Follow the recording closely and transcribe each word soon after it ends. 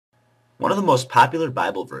One of the most popular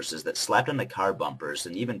Bible verses that's slapped on the car bumpers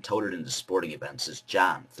and even toted into sporting events is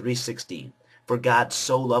John 3:16. For God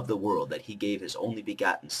so loved the world that he gave his only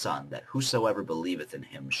begotten Son, that whosoever believeth in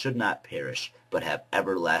him should not perish, but have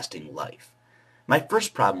everlasting life. My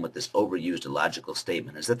first problem with this overused illogical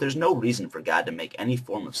statement is that there's no reason for God to make any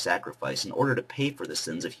form of sacrifice in order to pay for the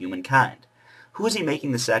sins of humankind. Who is he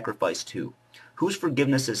making the sacrifice to? Whose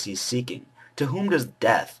forgiveness is he seeking? To whom does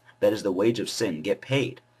death, that is the wage of sin, get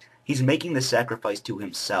paid? He's making the sacrifice to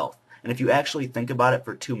himself, and if you actually think about it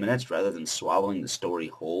for 2 minutes rather than swallowing the story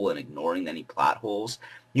whole and ignoring any plot holes,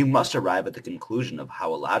 you must arrive at the conclusion of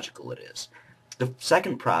how illogical it is. The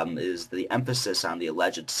second problem is the emphasis on the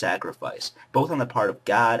alleged sacrifice, both on the part of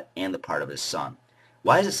God and the part of his Son.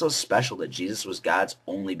 Why is it so special that Jesus was God's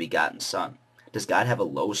only begotten Son? Does God have a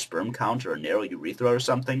low sperm count or a narrow urethra or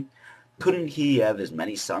something? Couldn't he have as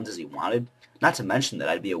many sons as he wanted? Not to mention that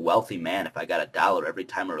I'd be a wealthy man if I got $1 every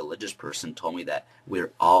time a religious person told me that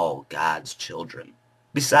we're all God's children.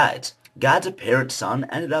 Besides, God's apparent Son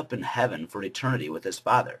ended up in heaven for eternity with his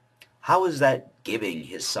Father. How is that giving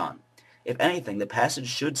his Son? If anything, the passage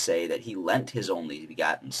should say that he lent his only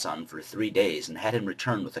begotten Son for 3 days and had him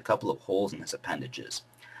return with a couple of holes in his appendages.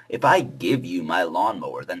 If I give you my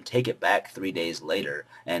lawnmower, then take it back 3 days later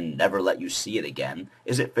and never let you see it again,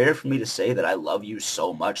 is it fair for me to say that I love you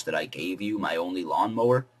so much that I gave you my only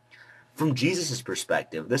lawnmower? From Jesus'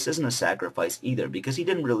 perspective, this isn't a sacrifice either, because he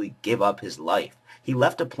didn't really give up his life. He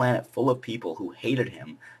left a planet full of people who hated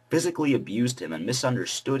him, physically abused him, and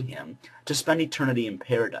misunderstood him to spend eternity in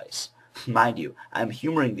paradise. Mind you, I'm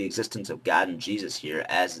humoring the existence of God and Jesus here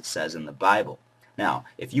as it says in the Bible. Now,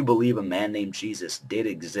 if you believe a man named Jesus did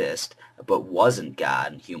exist, but wasn't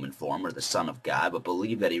God in human form or the Son of God, but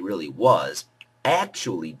believe that he really was,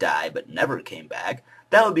 actually died but never came back,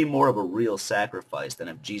 that would be more of a real sacrifice than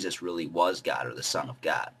if Jesus really was God or the Son of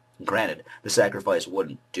God. Granted, the sacrifice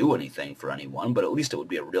wouldn't do anything for anyone, but at least it would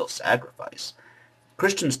be a real sacrifice.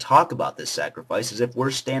 Christians talk about this sacrifice as if we're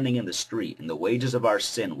standing in the street and the wages of our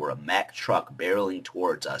sin were a Mack truck barreling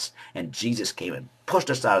towards us, and Jesus came and pushed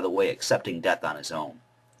us out of the way, accepting death on his own.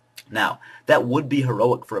 Now, that would be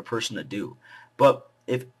heroic for a person to do, but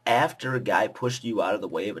if after a guy pushed you out of the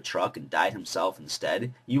way of a truck and died himself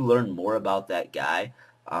instead, you learn more about that guy,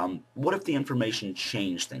 what if the information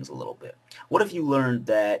changed things a little bit? What if you learned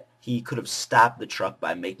that he could have stopped the truck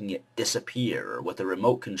by making it disappear, or with a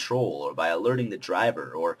remote control, or by alerting the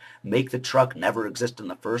driver, or make the truck never exist in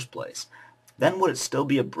the first place? Then would it still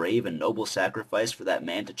be a brave and noble sacrifice for that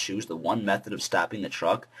man to choose the one method of stopping the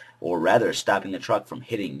truck, or rather stopping the truck from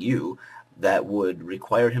hitting you, that would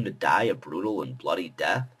require him to die a brutal and bloody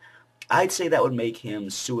death? I'd say that would make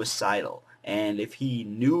him suicidal, and if he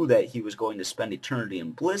knew that he was going to spend eternity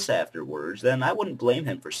in bliss afterwards, then I wouldn't blame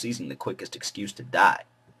him for seizing the quickest excuse to die.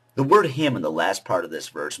 The word him in the last part of this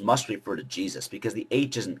verse must refer to Jesus because the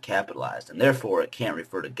H isn't capitalized, and therefore it can't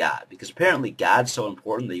refer to God, because apparently God's so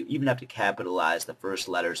important that you even have to capitalize the first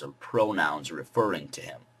letters of pronouns referring to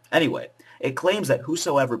him. Anyway, it claims that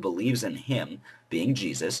whosoever believes in him, being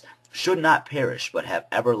Jesus, should not perish but have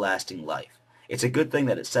everlasting life. It's a good thing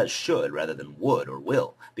that it says should rather than would or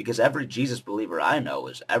will, because every Jesus believer I know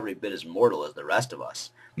is every bit as mortal as the rest of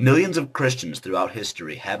us. Millions of Christians throughout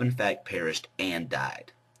history have in fact perished and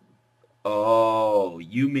died. Oh,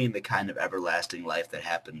 you mean the kind of everlasting life that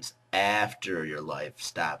happens after your life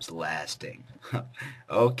stops lasting.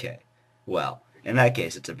 Okay. Well, in that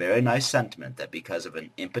case, it's a very nice sentiment that because of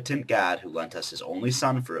an impotent God who lent us his only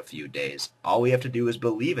Son for a few days, all we have to do is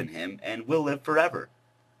believe in him and we'll live forever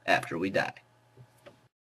after we die.